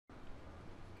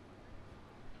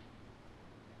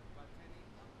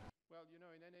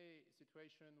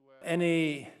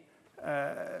Any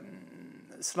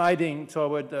sliding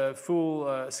toward a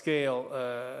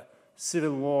full-scale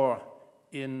civil war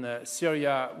in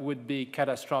Syria would be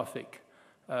catastrophic.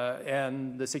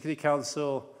 And the Security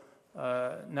Council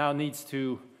now needs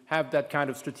to have that kind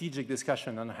of strategic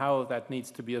discussion on how that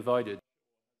needs to be avoided.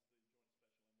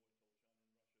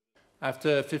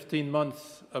 After 15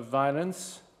 months of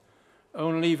violence,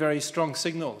 only very strong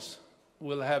signals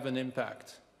will have an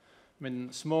impact. I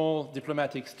mean, small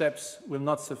diplomatic steps will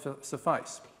not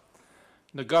suffice.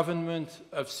 The government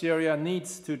of Syria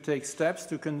needs to take steps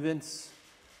to convince,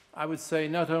 I would say,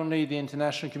 not only the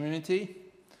international community,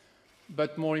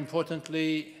 but more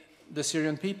importantly, the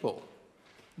Syrian people,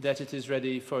 that it is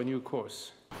ready for a new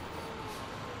course.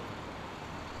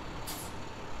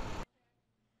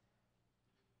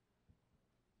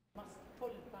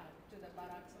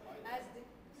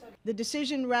 The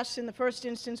decision rests in the first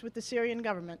instance with the Syrian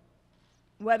government,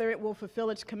 whether it will fulfill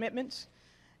its commitments,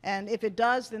 and if it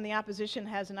does, then the opposition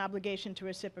has an obligation to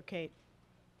reciprocate.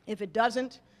 If it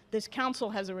doesn't, this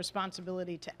council has a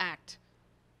responsibility to act,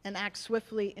 and act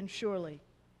swiftly and surely.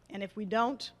 And if we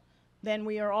don't, then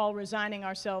we are all resigning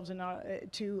ourselves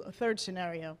to a third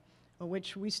scenario,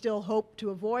 which we still hope to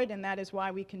avoid, and that is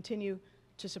why we continue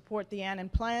to support the Annan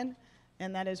plan,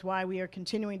 and that is why we are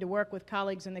continuing to work with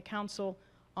colleagues in the council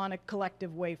on a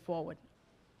collective way forward.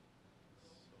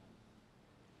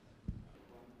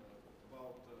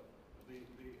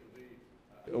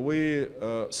 We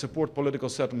support political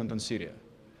settlement in Syria.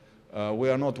 We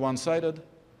are not one-sided.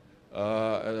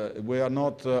 We are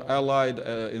not allied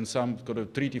in some kind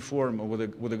of treaty form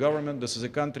with the government. This is a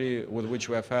country with which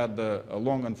we have had a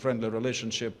long and friendly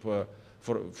relationship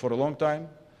for a long time.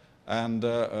 And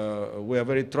we are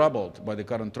very troubled by the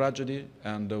current tragedy.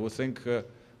 And we think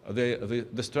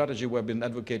the strategy we have been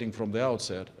advocating from the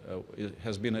outset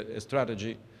has been a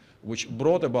strategy which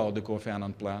brought about the Kofi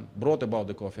Annan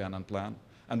plan,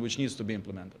 and which needs to be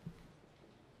implemented.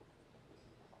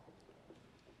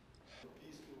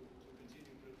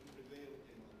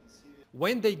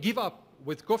 When they give up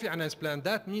with Kofi Annan's plan,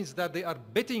 that means that they are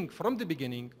betting from the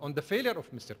beginning on the failure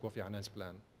of Mr. Kofi Annan's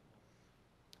plan.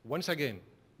 Once again,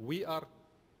 we are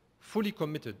fully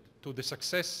committed to the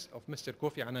success of Mr.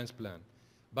 Kofi Annan's plan,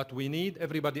 but we need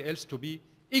everybody else to be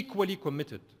equally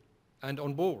committed and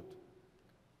on board.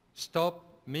 Stop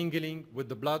mingling with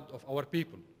the blood of our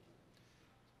people.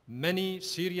 Many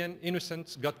Syrian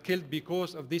innocents got killed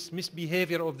because of this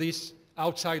misbehavior of these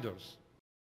outsiders.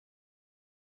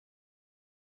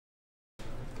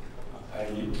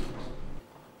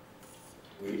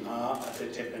 We are at a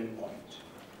tipping point.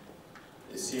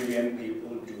 The Syrian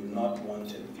people do not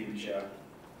want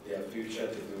their future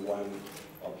to be one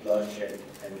of bloodshed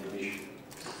and division.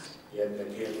 Yet the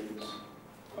killings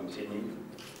continue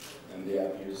and the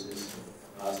abuses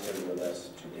are still with us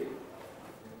today.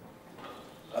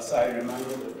 As I remember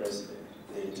the President,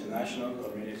 the international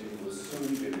community will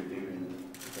soon be reviewing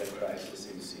the crisis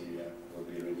in Syria, will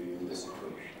be reviewing the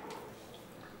situation.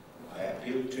 I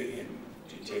appeal to him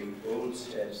to take bold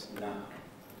steps now,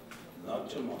 not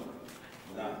tomorrow,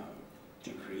 now,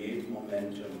 to create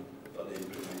momentum for the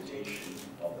implementation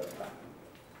of the plan.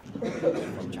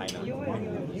 From China.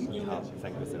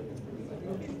 Thank you, sir.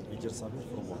 You just from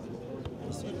what?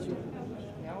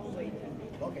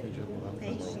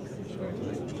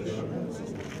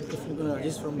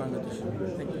 He's from Bangladesh.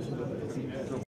 Thank you.